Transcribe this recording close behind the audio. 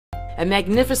a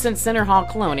magnificent center hall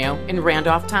colonial in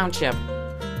Randolph Township.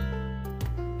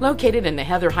 Located in the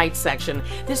Heather Heights section,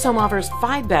 this home offers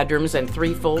 5 bedrooms and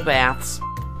 3 full baths.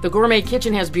 The gourmet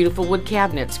kitchen has beautiful wood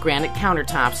cabinets, granite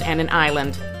countertops, and an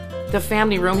island. The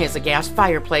family room has a gas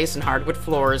fireplace and hardwood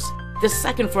floors. The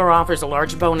second floor offers a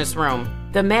large bonus room.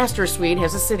 The master suite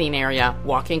has a sitting area,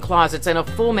 walk-in closets, and a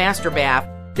full master bath.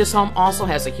 This home also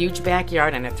has a huge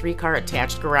backyard and a 3-car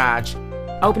attached garage.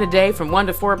 Open today from 1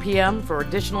 to 4 p.m. For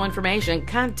additional information,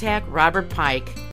 contact Robert Pike.